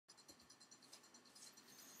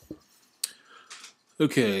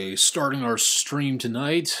Okay, starting our stream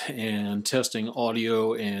tonight and testing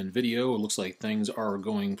audio and video. It looks like things are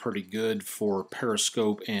going pretty good for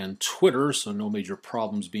Periscope and Twitter, so no major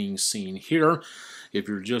problems being seen here. If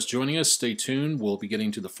you're just joining us, stay tuned. We'll be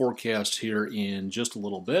getting to the forecast here in just a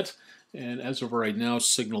little bit. And as of right now,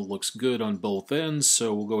 signal looks good on both ends,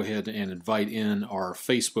 so we'll go ahead and invite in our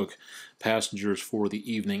Facebook passengers for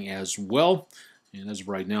the evening as well. And as of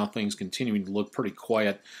right now, things continuing to look pretty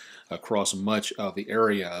quiet across much of the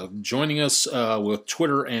area. Joining us with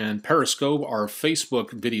Twitter and Periscope, our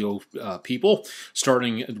Facebook video people.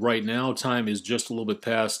 Starting right now, time is just a little bit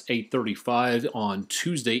past 8:35 on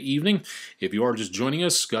Tuesday evening. If you are just joining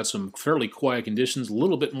us, got some fairly quiet conditions, a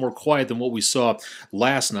little bit more quiet than what we saw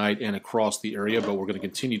last night and across the area, but we're going to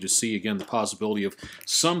continue to see, again, the possibility of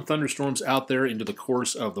some thunderstorms out there into the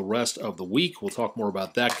course of the rest of the week. We'll talk more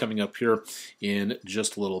about that coming up here in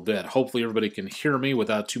just a little bit. Hopefully everybody can hear me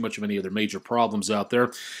without too much of any other major problems out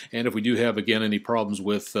there. And if we do have, again, any problems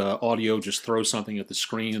with audio, just throw something at the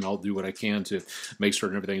screen and I'll do what I can to make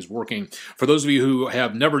certain everything's working. For those of you who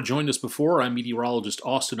have never joined us before, I'm meteorologist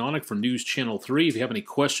Austen Onek for News Channel 3. If you have any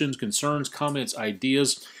questions, concerns, comments,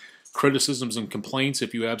 ideas, criticisms, and complaints,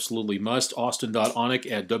 if you absolutely must,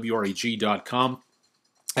 austin.onek@wreg.com.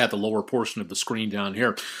 at the lower portion of the screen down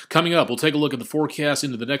here. Coming up, we'll take a look at the forecast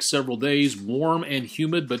into the next several days. Warm and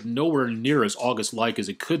humid, but nowhere near as August-like as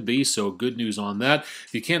it could be, so good news on that.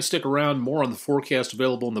 If you can't stick around, more on the forecast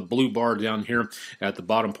available in the blue bar down here at the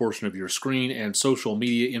bottom portion of your screen, and social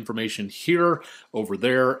media information here, over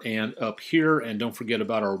there, and up here. And don't forget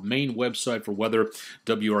about our main website for weather,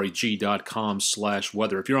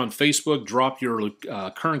 wreg.com/weather. If you're on Facebook, drop your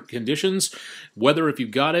current conditions, weather if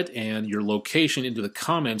you've got it, and your location into the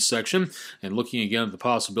comments section, and looking again at the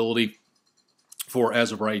possibility for,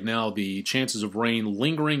 as of right now, the chances of rain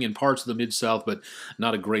lingering in parts of the Mid-South, but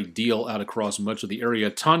not a great deal out across much of the area.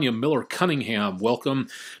 Tanya Miller-Cunningham, welcome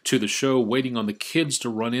to the show. Waiting on the kids to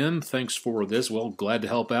run in. Thanks for this. Well, glad to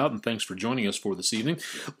help out, and thanks for joining us for this evening.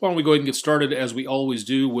 Why don't we go ahead and get started, as we always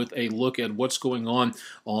do, with a look at what's going on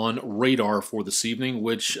radar for this evening,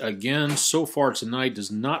 which, again, so far tonight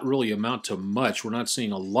does not really amount to much. We're not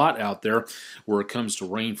seeing a lot out there where it comes to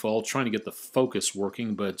rainfall. Trying to get the focus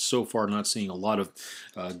working, but so far not seeing a lot of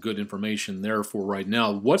good information there for right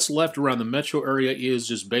now. What's left around the metro area is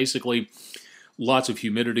just basically lots of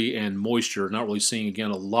humidity and moisture. Not really seeing, again,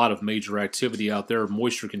 a lot of major activity out there.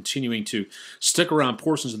 Moisture continuing to stick around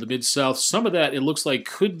portions of the Mid-South. Some of that, it looks like,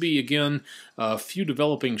 could be, again, a few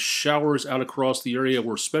developing showers out across the area.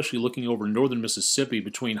 We're especially looking over northern Mississippi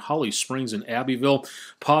between Holly Springs and Abbeville.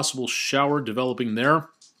 Possible shower developing there.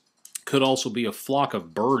 Could also be a flock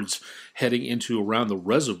of birds heading into around the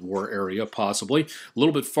reservoir area, possibly. A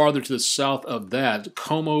little bit farther to the south of that,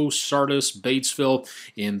 Como, Sardis, Batesville,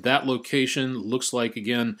 in that location. Looks like,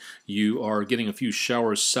 again, you are getting a few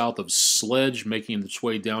showers south of Sledge, making its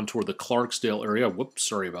way down toward the Clarksdale area. Whoops,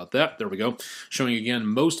 sorry about that. There we go. Showing, again,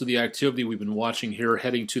 most of the activity we've been watching here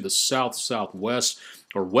heading to the south-southwest,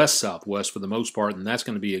 or west-southwest for the most part, and that's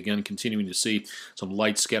going to be, again, continuing to see some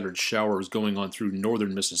light scattered showers going on through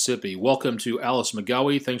northern Mississippi. Welcome to Alice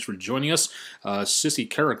McGowie. Thanks for joining us. Sissy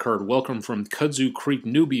Karakurt, welcome from Kudzu Creek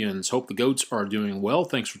Nubians. Hope the goats are doing well.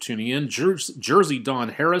 Thanks for tuning in. Jersey Don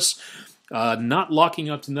Harris. Not locking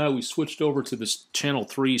up tonight. We switched over to this Channel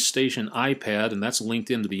 3 station iPad, and that's linked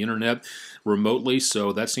into the internet remotely,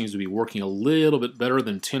 so that seems to be working a little bit better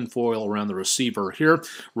than tinfoil around the receiver here.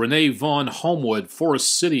 Renee Vaughn Homewood,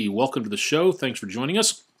 Forest City, welcome to the show. Thanks for joining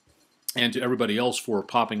us. And to everybody else for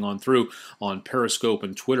popping on through on Periscope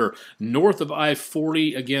and Twitter. North of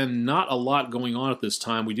I-40, again, not a lot going on at this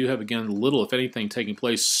time. We do have, again, little, if anything, taking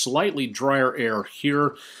place. Slightly drier air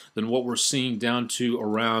here than what we're seeing down to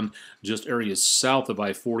around just areas south of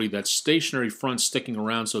I-40. That stationary front sticking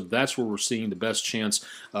around, so that's where we're seeing the best chance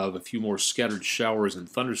of a few more scattered showers and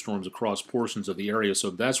thunderstorms across portions of the area. So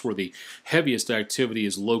that's where the heaviest activity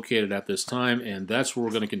is located at this time, and that's where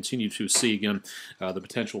we're going to continue to see, again, the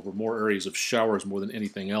potential for more areas of showers more than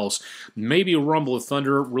anything else. Maybe a rumble of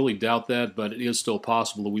thunder, really doubt that, but it is still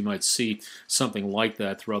possible that we might see something like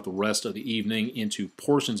that throughout the rest of the evening into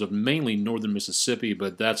portions of mainly northern Mississippi,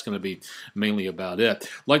 but that's going to be mainly about it.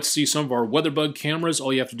 Like to see some of our WeatherBug cameras.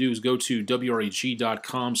 All you have to do is go to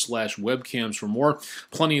wreg.com/webcams for more.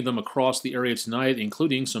 Plenty of them across the area tonight,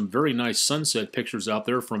 including some very nice sunset pictures out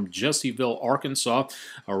there from Jessieville, Arkansas,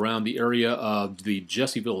 around the area of the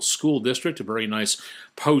Jessieville School District. A very nice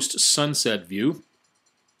post-sunset view.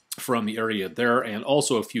 from the area there, and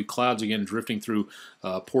also a few clouds again drifting through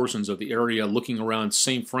portions of the area. Looking around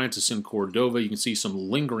St. Francis in Cordova, you can see some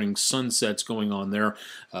lingering sunsets going on there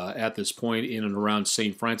at this point in and around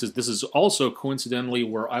St. Francis. This is also coincidentally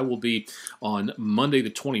where I will be on Monday the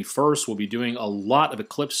 21st. We'll be doing a lot of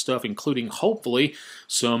eclipse stuff, including hopefully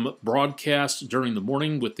some broadcasts during the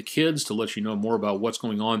morning with the kids to let you know more about what's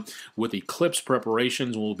going on with eclipse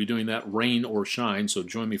preparations. We'll be doing that rain or shine, so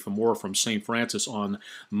join me for more from St. Francis on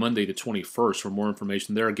Monday the 21st for more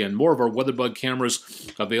information there. Again, more of our WeatherBug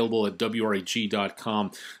cameras available at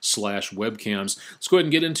WREG.com/webcams. Let's go ahead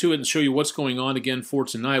and get into it and show you what's going on again for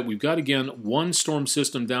tonight. We've got, again, one storm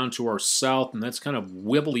system down to our south, and that's kind of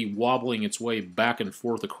wibbly wobbling its way back and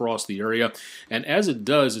forth across the area. And as it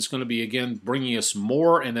does, it's going to be, again, bringing us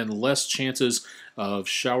more and then less chances of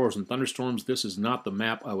showers and thunderstorms. This is not the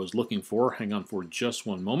map I was looking for. Hang on for just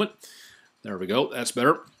one moment. There we go. That's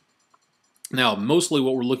better. Now, mostly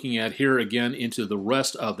what we're looking at here, again, into the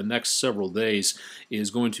rest of the next several days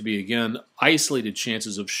is going to be, again, isolated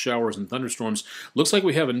chances of showers and thunderstorms. Looks like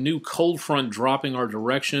we have a new cold front dropping our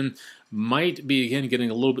direction. Might be, again, getting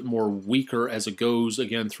a little bit more weaker as it goes,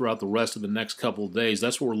 again, throughout the rest of the next couple of days.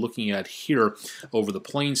 That's what we're looking at here over the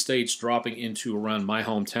Plain States, dropping into around my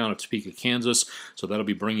hometown of Topeka, Kansas. So that'll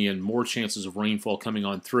be bringing in more chances of rainfall coming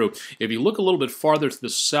on through. If you look a little bit farther to the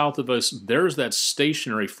south of us, there's that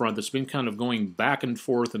stationary front that's been kind of going back and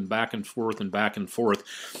forth and back and forth and back and forth.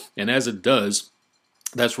 And as it does,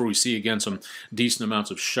 that's where we see, again, some decent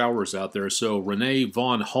amounts of showers out there. So Renee,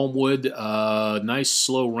 Vaughn, Homewood, nice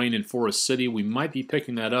slow rain in Forest City. We might be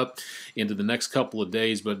picking that up into the next couple of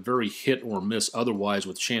days, but very hit or miss otherwise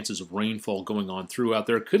with chances of rainfall going on through out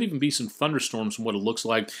there. Could even be some thunderstorms from what it looks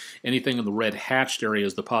like. Anything in the red hatched area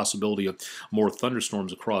is the possibility of more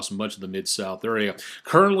thunderstorms across much of the Mid-South area.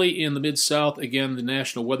 Currently in the Mid-South, again, the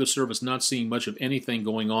National Weather Service not seeing much of anything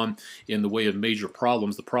going on in the way of major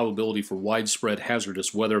problems. The probability for widespread hazardous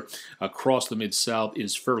weather across the Mid-South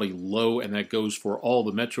is fairly low, and that goes for all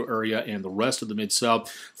the metro area and the rest of the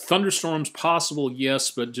Mid-South. Thunderstorms possible, yes,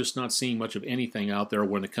 but just not seeing much of anything out there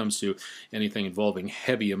when it comes to anything involving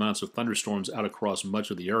heavy amounts of thunderstorms out across much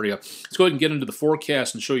of the area. Let's go ahead and get into the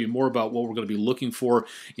forecast and show you more about what we're going to be looking for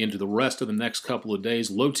into the rest of the next couple of days.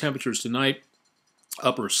 Low temperatures tonight,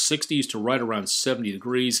 upper 60s to right around 70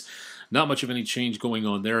 degrees. Not much of any change going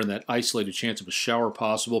on there, and that isolated chance of a shower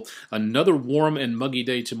possible. Another warm and muggy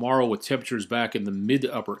day tomorrow with temperatures back in the mid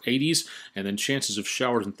to upper 80s, and then chances of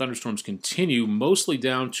showers and thunderstorms continue, mostly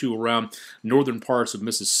down to around northern parts of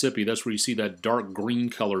Mississippi. That's where you see that dark green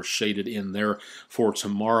color shaded in there for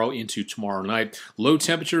tomorrow into tomorrow night. Low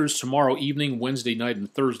temperatures tomorrow evening, Wednesday night,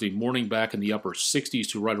 and Thursday morning back in the upper 60s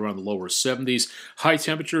to right around the lower 70s. High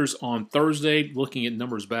temperatures on Thursday, looking at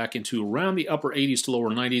numbers back into around the upper 80s to lower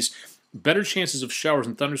 90s. Better chances of showers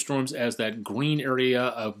and thunderstorms as that green area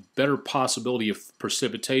of better possibility of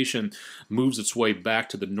precipitation moves its way back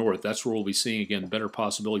to the north. That's where we'll be seeing, again, better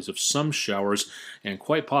possibilities of some showers and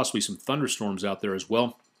quite possibly some thunderstorms out there as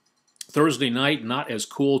well. Thursday night, not as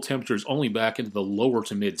cool. Temperatures only back into the lower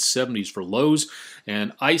to mid 70s for lows,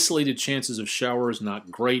 and isolated chances of showers,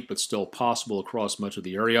 not great, but still possible across much of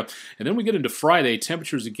the area. And then we get into Friday,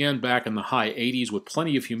 temperatures again back in the high 80s with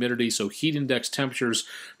plenty of humidity, so heat index temperatures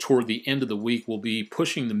toward the end of the week will be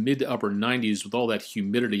pushing the mid to upper 90s with all that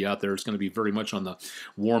humidity out there. It's going to be very much on the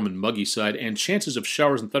warm and muggy side, and chances of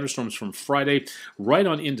showers and thunderstorms from Friday right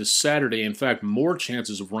on into Saturday. In fact, more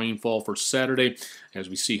chances of rainfall for Saturday as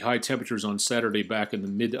we see high temperatures on Saturday back in the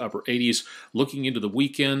mid to upper 80s. Looking into the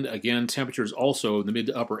weekend, again, temperatures also in the mid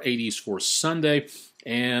to upper 80s for Sunday,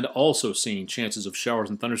 and also seeing chances of showers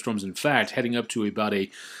and thunderstorms. In fact, heading up to about a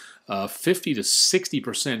 50 to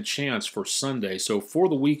 60% chance for Sunday. So for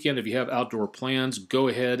the weekend, if you have outdoor plans, go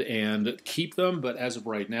ahead and keep them. But as of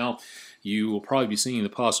right now, you will probably be seeing the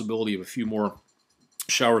possibility of a few more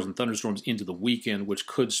showers and thunderstorms into the weekend, which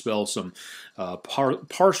could spell some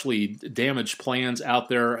partially damaged plans out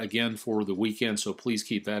there again for the weekend. So please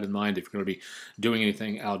keep that in mind if you're going to be doing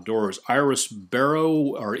anything outdoors. Iris Barrow,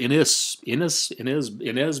 or Inez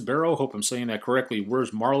Barrow, hope I'm saying that correctly.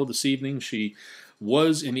 Where's Marlo this evening? She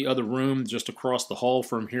was in the other room just across the hall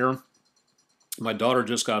from here. My daughter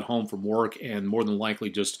just got home from work and more than likely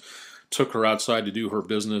just took her outside to do her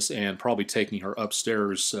business and probably taking her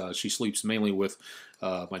upstairs. She sleeps mainly with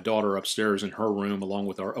my daughter upstairs in her room, along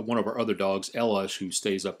with one of our other dogs, Ella, who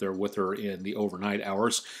stays up there with her in the overnight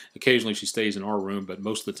hours. Occasionally she stays in our room, but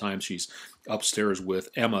most of the time she's upstairs with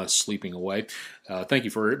Emma sleeping away. Thank you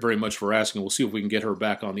very much for asking. We'll see if we can get her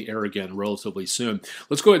back on the air again relatively soon.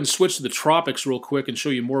 Let's go ahead and switch to the tropics real quick and show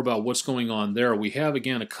you more about what's going on there. We have,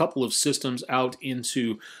 again, a couple of systems out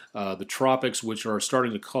into the tropics, which are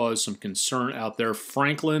starting to cause some concern out there.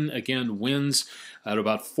 Franklin, again, winds at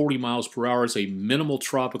about 40 miles per hour. It's a minimal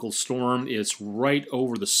tropical storm. It's right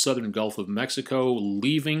over the southern Gulf of Mexico,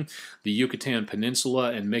 leaving the Yucatan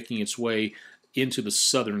Peninsula and making its way into the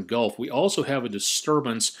southern Gulf. We also have a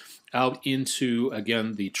disturbance out into,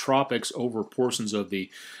 again, the tropics over portions of the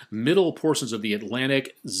middle portions of the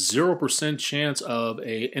Atlantic. 0% chance of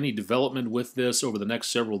any development with this over the next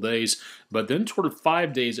several days. But then toward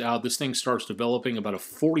 5 days out, this thing starts developing, about a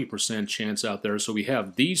 40% chance out there. So we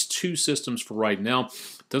have these two systems for right now.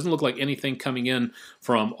 Doesn't look like anything coming in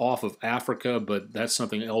from off of Africa, but that's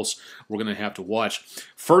something else we're going to have to watch.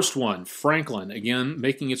 First one, Franklin, again,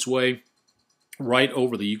 making its way right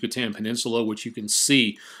over the Yucatan Peninsula, which you can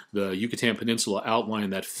see the Yucatan Peninsula outline,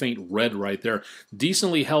 that faint red right there.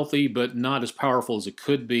 Decently healthy, but not as powerful as it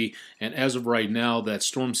could be. And as of right now, that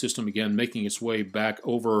storm system, again, making its way back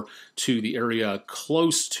over to the area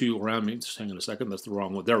close to, around me, just hang on a second, that's the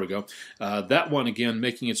wrong one, there we go. That one, again,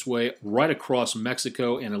 making its way right across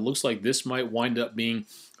Mexico, and it looks like this might wind up being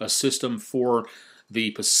a system for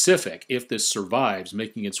the Pacific, if this survives,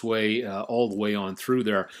 making its way all the way on through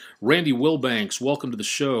there. Randy Wilbanks, welcome to the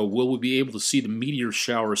show. Will we be able to see the meteor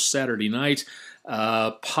shower Saturday night?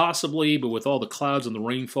 Possibly, but with all the clouds and the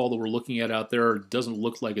rainfall that we're looking at out there, it doesn't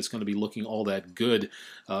look like it's going to be looking all that good,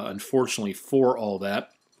 unfortunately, for all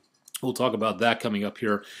that. We'll talk about that coming up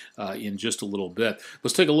here in just a little bit.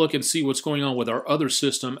 Let's take a look and see what's going on with our other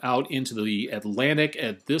system out into the Atlantic.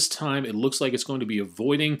 At this time, it looks like it's going to be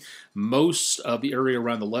avoiding most of the area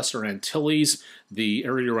around the Lesser Antilles, the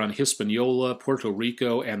area around Hispaniola, Puerto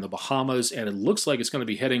Rico, and the Bahamas, and it looks like it's going to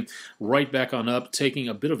be heading right back on up, taking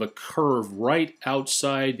a bit of a curve right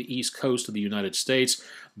outside the east coast of the United States.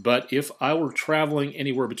 But if I were traveling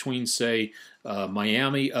anywhere between, say,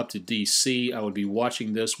 Miami up to D.C., I would be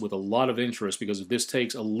watching this with a lot of interest, because if this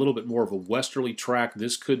takes a little bit more of a westerly track,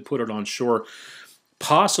 this could put it on shore,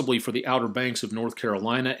 possibly for the Outer Banks of North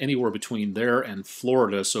Carolina, anywhere between there and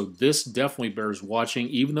Florida. So this definitely bears watching,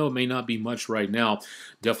 even though it may not be much right now.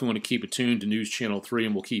 Definitely want to keep it tuned to News Channel 3,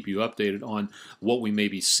 and we'll keep you updated on what we may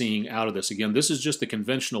be seeing out of this. Again, this is just the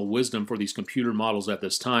conventional wisdom for these computer models at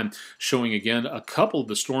this time, showing, again, a couple of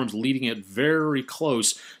the storms leading it very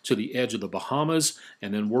close to the edge of the Bahamas,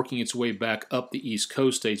 and then working its way back up the East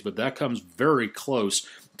Coast states, but that comes very close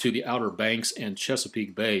to the Outer Banks and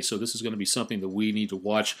Chesapeake Bay. So this is going to be something that we need to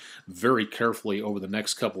watch very carefully over the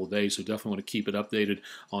next couple of days. So definitely want to keep it updated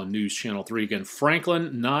on News Channel 3. Again,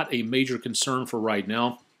 Franklin, not a major concern for right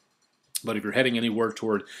now. But if you're heading anywhere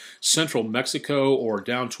toward central Mexico or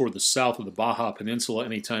down toward the south of the Baja Peninsula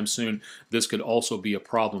anytime soon, this could also be a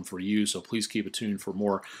problem for you. So please keep it tuned for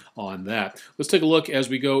more on that. Let's take a look as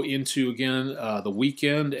we go into, again, the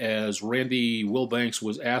weekend, as Randy Wilbanks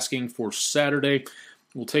was asking for Saturday.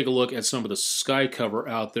 We'll take a look at some of the sky cover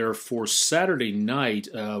out there for Saturday night,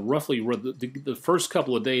 roughly the first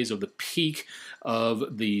couple of days of the peak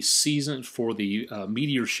of the season for the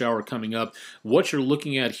meteor shower coming up. What you're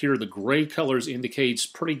looking at here, the gray colors indicates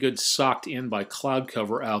pretty good socked in by cloud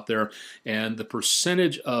cover out there, and the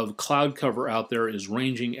percentage of cloud cover out there is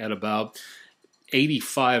ranging at about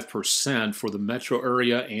 85% for the metro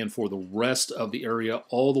area and for the rest of the area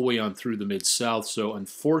all the way on through the Mid-South. So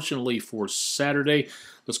unfortunately for Saturday,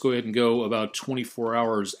 let's go ahead and go about 24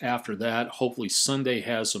 hours after that. Hopefully Sunday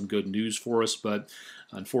has some good news for us, but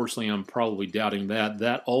unfortunately I'm probably doubting that.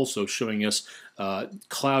 That also showing us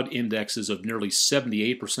cloud indexes of nearly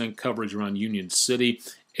 78% coverage around Union City,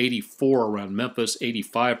 84 around Memphis,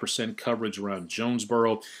 85% coverage around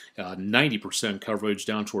Jonesboro, 90% coverage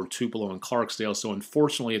down toward Tupelo and Clarksdale. So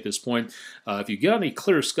unfortunately at this point, if you get any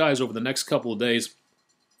clear skies over the next couple of days,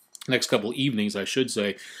 next couple evenings, I should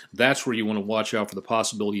say, that's where you want to watch out for the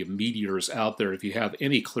possibility of meteors out there. If you have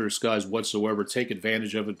any clear skies whatsoever, take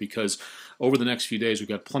advantage of it, because over the next few days we've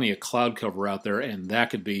got plenty of cloud cover out there, and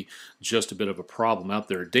that could be just a bit of a problem out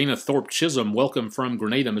there. Dana Thorpe Chisholm, welcome from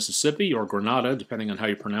Grenada, Mississippi, or Grenada, depending on how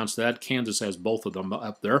you pronounce that. Kansas has both of them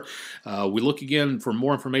up there. We look again for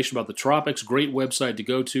more information about the tropics. Great website to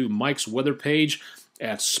go to, Mike's weather page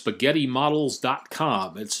at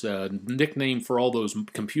spaghettimodels.com. It's a nickname for all those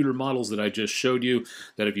computer models that I just showed you,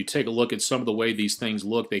 that if you take a look at some of the way these things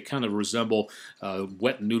look, they kind of resemble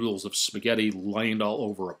wet noodles of spaghetti lined all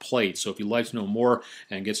over a plate. So if you'd like to know more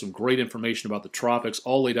and get some great information about the tropics,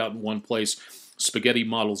 all laid out in one place,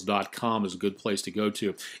 spaghettimodels.com is a good place to go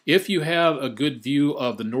to. If you have a good view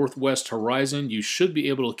of the northwest horizon, you should be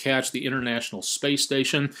able to catch the International Space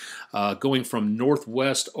Station going from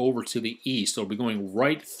northwest over to the east. It'll be going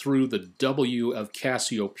right through the W of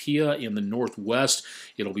Cassiopeia in the northwest.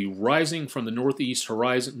 It'll be rising from the northeast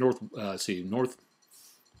horizon,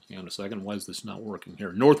 hang on a second, why is this not working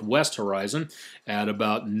here? Northwest horizon at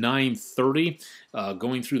about 9:30,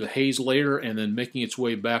 going through the haze layer and then making its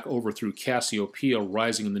way back over through Cassiopeia,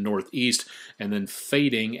 rising in the northeast, and then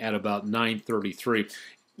fading at about 9:33.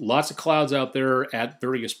 Lots of clouds out there at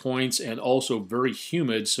various points and also very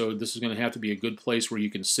humid, so this is going to have to be a good place where you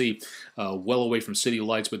can see well away from city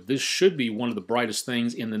lights, but this should be one of the brightest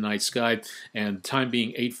things in the night sky, and time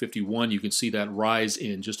being 8:51, you can see that rise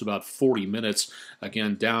in just about 40 minutes,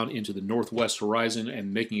 again down into the northwest horizon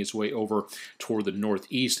and making its way over toward the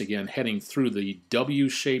northeast, again heading through the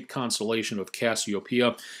W-shaped constellation of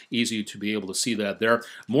Cassiopeia. Easy to be able to see that there.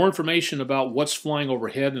 More information about what's flying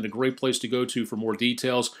overhead and a great place to go to for more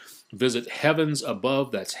details, visit Heavens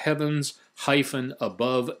Above. That's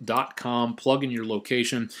heavens-above.com. Plug in your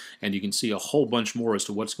location, and you can see a whole bunch more as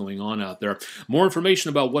to what's going on out there. More information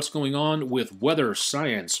about what's going on with weather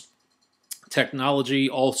science, technology,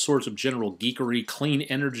 all sorts of general geekery, clean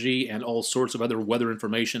energy, and all sorts of other weather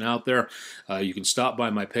information out there. You can stop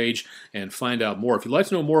by my page and find out more. If you'd like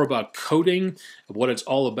to know more about coding, what it's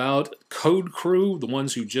all about, Code Crew, the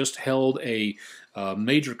ones who just held a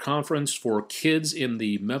major conference for kids in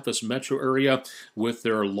the Memphis metro area with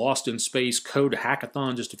their Lost in Space Code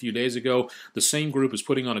Hackathon just a few days ago. The same group is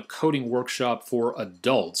putting on a coding workshop for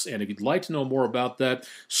adults. And if you'd like to know more about that,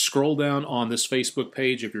 scroll down on this Facebook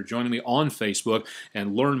page if you're joining me on Facebook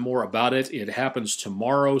and learn more about it. It happens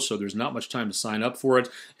tomorrow, so there's not much time to sign up for it,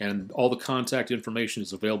 and all the contact information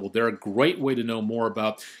is available there. A great way to know more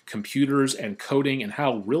about computers and coding and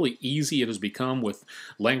how really easy it has become with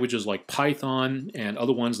languages like Python and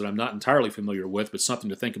other ones that I'm not entirely familiar with, but something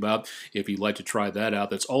to think about if you'd like to try that out.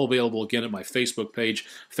 That's all available again at my Facebook page,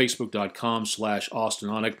 facebook.com/Austen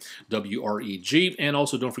Onek, WREG. And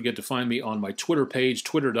also don't forget to find me on my Twitter page,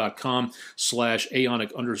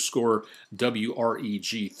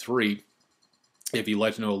 twitter.com/Aonek_WREG3. if you'd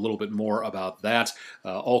like to know a little bit more about that.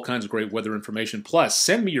 All kinds of great weather information. Plus,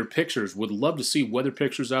 send me your pictures. Would love to see weather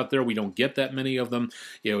pictures out there. We don't get that many of them.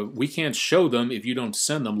 You know, we can't show them if you don't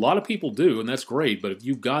send them. A lot of people do, and that's great, but if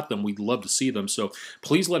you've got them, we'd love to see them. So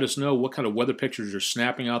please let us know what kind of weather pictures you're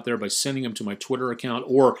snapping out there by sending them to my Twitter account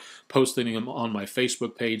or posting them on my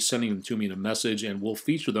Facebook page, sending them to me in a message, and we'll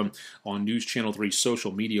feature them on News Channel 3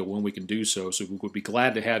 social media when we can do so. So we would be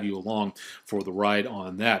glad to have you along for the ride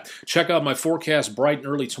on that. Check out my forecast bright and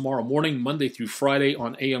early tomorrow morning, Monday through Friday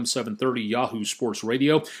on AM 730 Yahoo Sports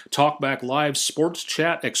Radio. Talkback Live Sports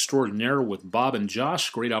Chat Extraordinaire with Bob and Josh.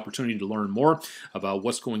 Great opportunity to learn more about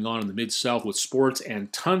what's going on in the Mid-South with sports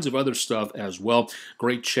and tons of other stuff as well.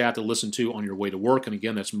 Great chat to listen to on your way to work. And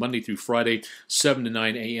again, that's Monday through Friday, 7 to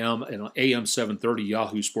 9 a.m. and on AM 730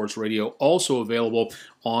 Yahoo Sports Radio. Also available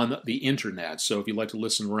on the internet. So if you'd like to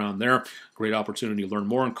listen around there, great opportunity to learn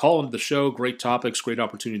more and call into the show. Great topics, great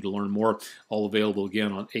opportunity to learn more. All available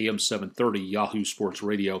again on AM 730 Yahoo Sports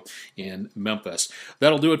Radio in Memphis.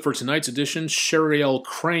 That'll do it for tonight's edition. Sheriel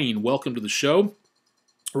Crane, welcome to the show.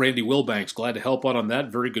 Randy Wilbanks, glad to help out on that.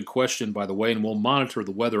 Very good question, by the way, and we'll monitor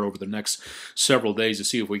the weather over the next several days to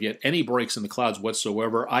see if we get any breaks in the clouds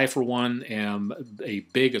whatsoever. I, for one, am a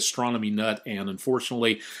big astronomy nut, and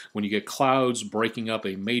unfortunately, when you get clouds breaking up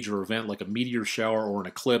a major event like a meteor shower or an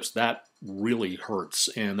eclipse, that really hurts,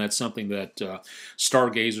 and that's something that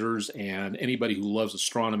stargazers and anybody who loves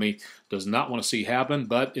astronomy does not want to see happen,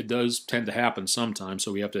 but it does tend to happen sometimes,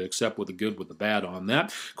 so we have to accept with the good with the bad on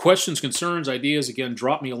that. Questions, concerns, ideas, again,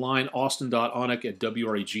 drop me a line,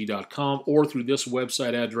 austin.onek@wreg.com, or through this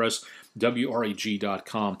website address,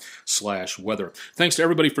 wreg.com/weather. Thanks to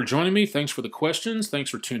everybody for joining me. Thanks for the questions.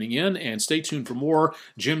 Thanks for tuning in, and stay tuned for more.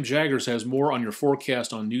 Jim Jaggers has more on your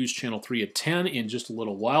forecast on News Channel 3 at 10 in just a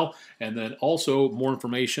little while, and then also more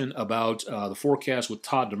information about the forecast with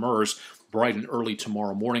Todd Demers. bright and early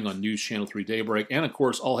tomorrow morning on News Channel 3 Daybreak. And, of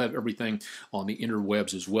course, I'll have everything on the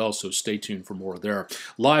interwebs as well, so stay tuned for more there.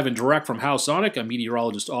 Live and direct from House Onek, I'm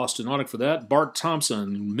meteorologist Austen Onek for that. Bart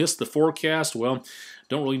Thompson missed the forecast. Well,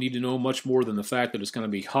 don't really need to know much more than the fact that it's going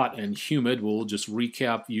to be hot and humid. We'll just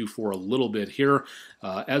recap you for a little bit here.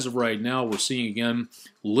 As of right now, we're seeing, again,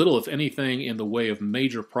 little, if anything, in the way of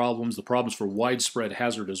major problems. The problems for widespread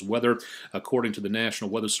hazardous weather, according to the National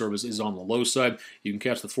Weather Service, is on the low side. You can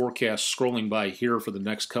catch the forecast scrolling by here for the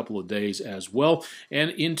next couple of days as well.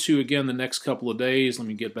 And into, again, the next couple of days, let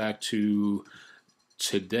me get back to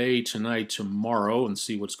today, tonight, tomorrow, and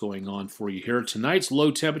see what's going on for you here. Tonight's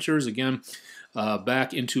low temperatures, again,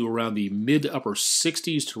 back into around the mid-upper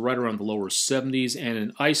 60s to right around the lower 70s, and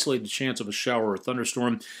an isolated chance of a shower or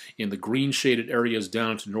thunderstorm in the green-shaded areas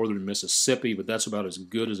down to northern Mississippi, but that's about as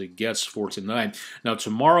good as it gets for tonight. Now,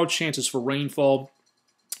 tomorrow, chances for rainfall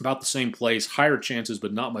about the same place, higher chances,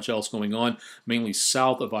 but not much else going on, mainly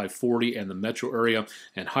south of I-40 and the metro area,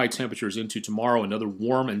 and high temperatures into tomorrow. Another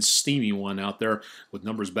warm and steamy one out there with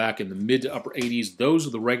numbers back in the mid to upper 80s. Those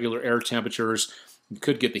are the regular air temperatures. You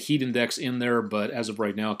could get the heat index in there, but as of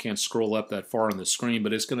right now, can't scroll up that far on the screen,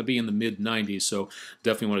 but it's going to be in the mid-90s, so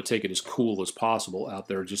definitely want to take it as cool as possible out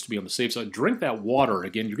there just to be on the safe side. Drink that water.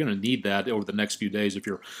 Again, you're going to need that over the next few days if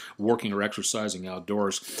you're working or exercising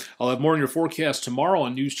outdoors. I'll have more on your forecast tomorrow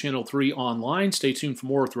on News Channel 3 online. Stay tuned for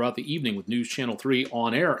more throughout the evening with News Channel 3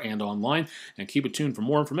 on air and online, and keep it tuned for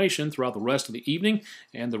more information throughout the rest of the evening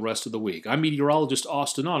and the rest of the week. I'm meteorologist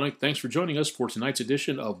Austen Onek. Thanks for joining us for tonight's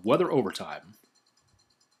edition of Weather Overtime.